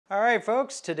All right,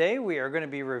 folks, today we are going to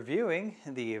be reviewing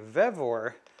the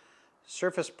Vevor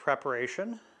Surface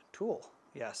Preparation Tool.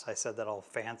 Yes, I said that all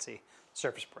fancy,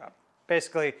 surface prep.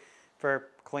 Basically for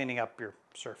cleaning up your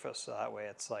surface, so that way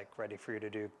it's like ready for you to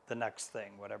do the next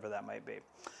thing, whatever that might be.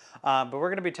 But we're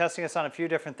going to be testing this on a few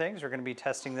different things. We're going to be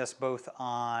testing this both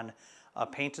on a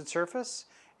painted surface,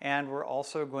 and we're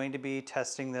also going to be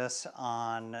testing this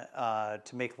on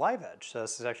to make live edge. So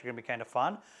this is actually going to be kind of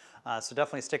fun. So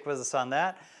definitely stick with us on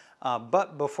that.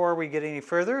 But before we get any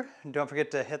further, don't forget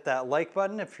to hit that like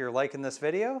button if you're liking this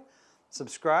video,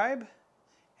 subscribe,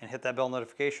 and hit that bell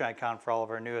notification icon for all of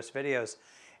our newest videos.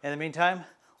 In the meantime,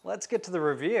 let's get to the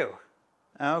review.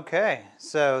 Okay,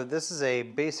 so this is a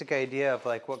basic idea of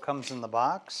like what comes in the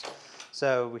box.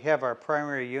 So we have our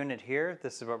primary unit here.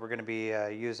 This is what we're going to be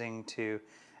using to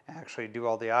actually do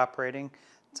all the operating.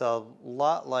 It's a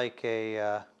lot like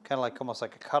a, kind of like almost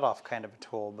like a cutoff kind of a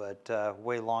tool, but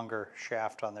way longer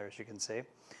shaft on there, as you can see. It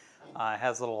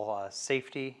has a little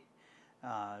safety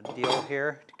deal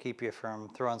here to keep you from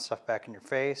throwing stuff back in your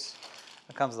face.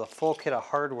 It comes with a full kit of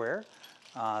hardware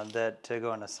that to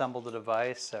go and assemble the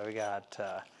device. So we got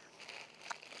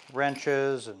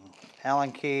wrenches and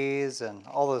Allen keys and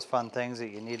all those fun things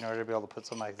that you need in order to be able to put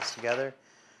something like this together.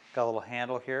 Got a little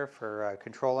handle here for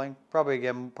controlling. Probably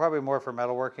more for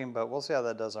metalworking, but we'll see how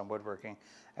that does on woodworking.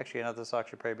 Actually, you know, this will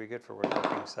actually probably be good for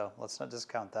woodworking, so let's not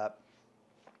discount that.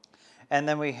 And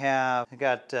then we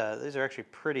got these are actually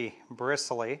pretty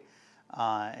bristly,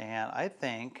 and I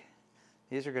think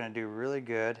these are going to do really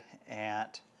good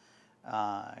at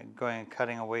going and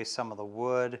cutting away some of the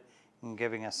wood and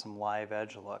giving us some live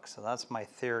edge look. So that's my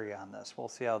theory on this. We'll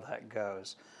see how that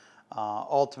goes.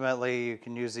 Ultimately, you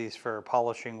can use these for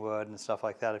polishing wood and stuff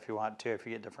like that if you want to, if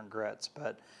you get different grits.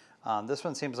 But this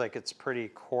one seems like it's pretty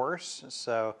coarse,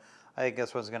 so I think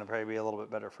this one's going to probably be a little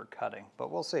bit better for cutting. But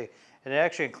we'll see. And it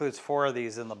actually includes 4 of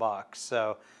these in the box,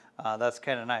 so that's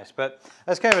kind of nice. But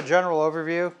that's kind of a general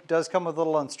overview. It does come with a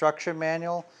little instruction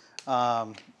manual,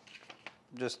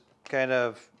 just kind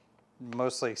of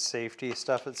mostly safety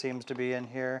stuff it seems to be in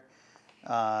here.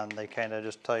 They kind of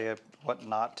just tell you what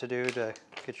not to do to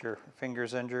get your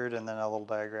fingers injured, and then a little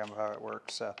diagram of how it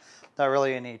works. So not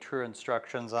really any true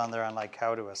instructions on there on like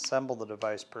how to assemble the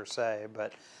device per se,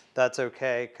 but that's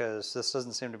okay because this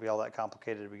doesn't seem to be all that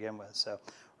complicated to begin with. So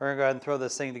we're gonna go ahead and throw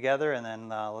this thing together, and then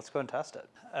let's go and test it.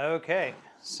 Okay,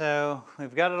 so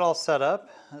we've got it all set up,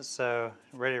 so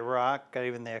ready to rock. Got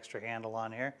even the extra handle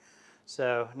on here.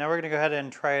 So now we're gonna go ahead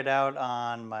and try it out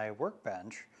on my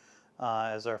workbench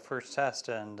as our first test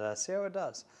and see how it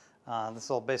does. This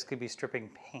will basically be stripping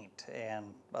paint and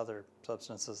other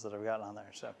substances that I've gotten on there.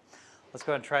 So let's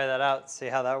go ahead and try that out, see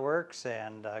how that works,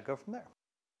 and go from there.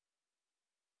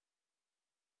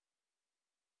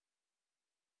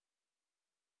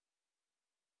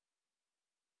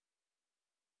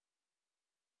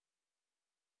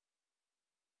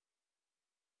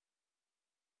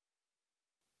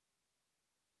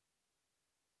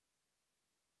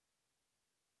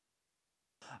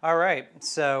 All right,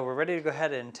 so we're ready to go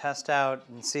ahead and test out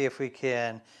and see if we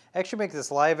can actually make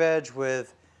this live edge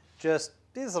with just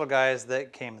these little guys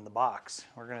that came in the box.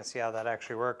 We're going to see how that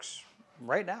actually works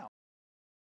right now.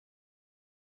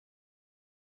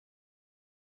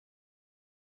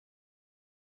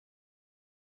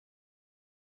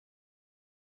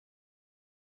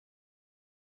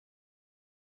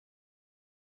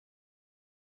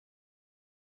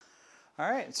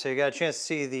 All right, so you got a chance to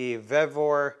see the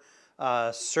Vevor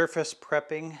surface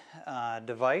prepping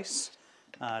device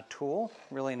tool.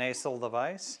 Really nice little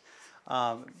device.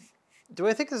 Do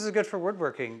I think this is good for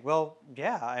woodworking? Well,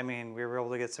 yeah. I mean, we were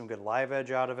able to get some good live edge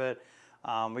out of it.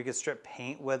 We could strip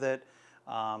paint with it.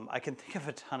 I can think of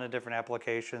a ton of different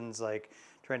applications, like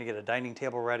trying to get a dining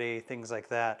table ready, things like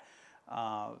that.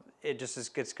 It just is,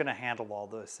 it's going to handle all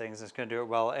those things. It's going to do it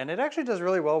well, and it actually does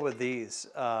really well with these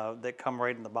that come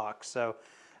right in the box. So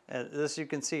this, you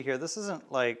can see here, this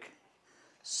isn't like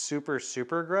super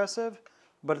aggressive,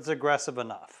 but it's aggressive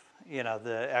enough, you know,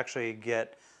 to actually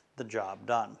get the job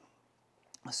done.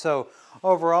 So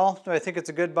overall, do I think it's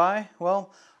a good buy?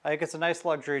 Well, I think it's a nice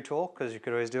luxury tool because you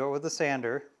could always do it with a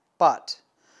sander, but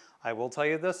I will tell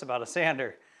you this about a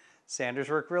sander. Sanders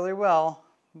work really well.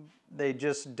 They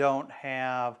just don't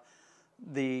have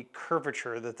the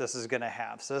curvature that this is going to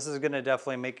have. So this is going to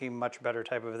definitely make a much better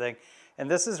type of thing.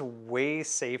 And this is way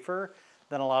safer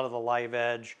than a lot of the live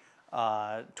edge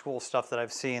tool stuff that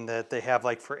I've seen that they have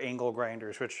like for angle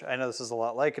grinders, which I know this is a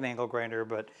lot like an angle grinder,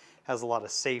 but has a lot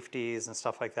of safeties and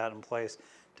stuff like that in place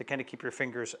to kind of keep your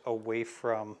fingers away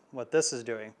from what this is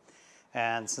doing.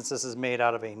 And since this is made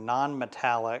out of a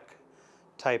non-metallic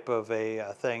type of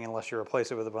a thing, unless you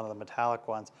replace it with one of the metallic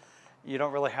ones, you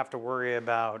don't really have to worry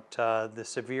about the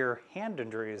severe hand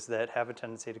injuries that have a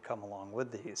tendency to come along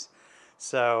with these.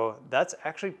 So that's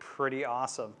actually pretty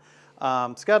awesome.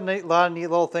 It's got a lot of neat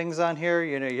little things on here.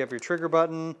 You know, you have your trigger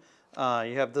button.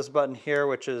 You have this button here,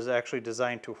 which is actually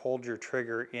designed to hold your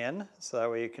trigger in, so that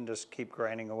way you can just keep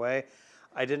grinding away.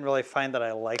 I didn't really find that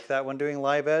I like that when doing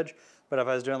live edge, but if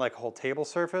I was doing like a whole table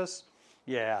surface,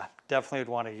 yeah, definitely would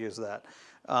want to use that.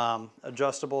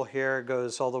 Adjustable here,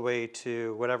 goes all the way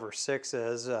to whatever 6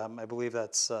 is. I believe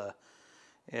that's,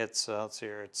 let's see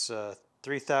here, it's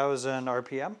 3,000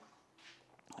 RPM.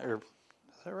 Or,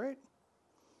 is that right?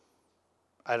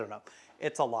 I don't know.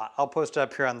 It's a lot. I'll post it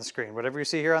up here on the screen. Whatever you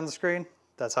see here on the screen,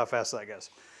 that's how fast that goes.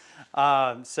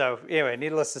 So anyway,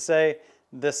 needless to say,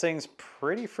 this thing's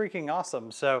pretty freaking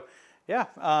awesome. So yeah,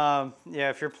 yeah,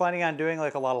 if you're planning on doing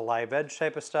like a lot of live edge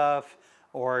type of stuff,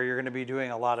 or you're going to be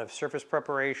doing a lot of surface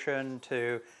preparation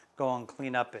to go and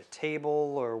clean up a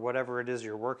table or whatever it is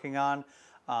you're working on,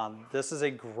 this is a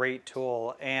great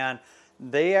tool. And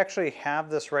they actually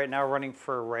have this right now running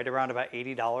for right around about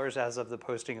 $80 as of the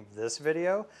posting of this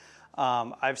video.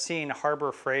 I've seen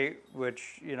Harbor Freight,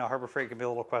 which, you know, Harbor Freight can be a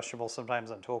little questionable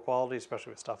sometimes on tool quality,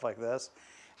 especially with stuff like this.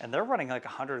 And they're running like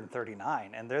 $139,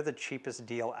 and they're the cheapest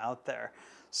deal out there.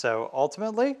 So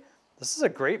ultimately, this is a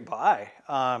great buy.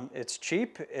 It's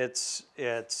cheap, it's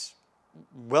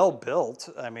well built.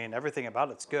 I mean, everything about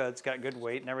it's good. It's got good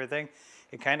weight and everything.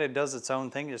 It kind of does its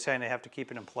own thing. You just kind of have to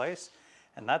keep it in place,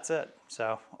 and that's it.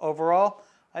 So overall,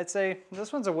 I'd say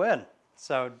this one's a win.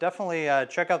 So definitely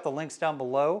check out the links down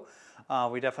below.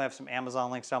 We definitely have some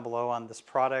Amazon links down below on this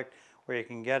product where you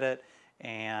can get it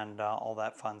and all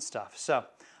that fun stuff. So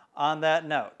on that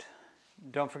note,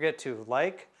 don't forget to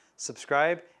like,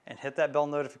 subscribe, and hit that bell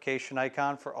notification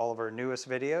icon for all of our newest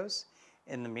videos.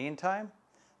 In the meantime,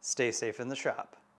 stay safe in the shop.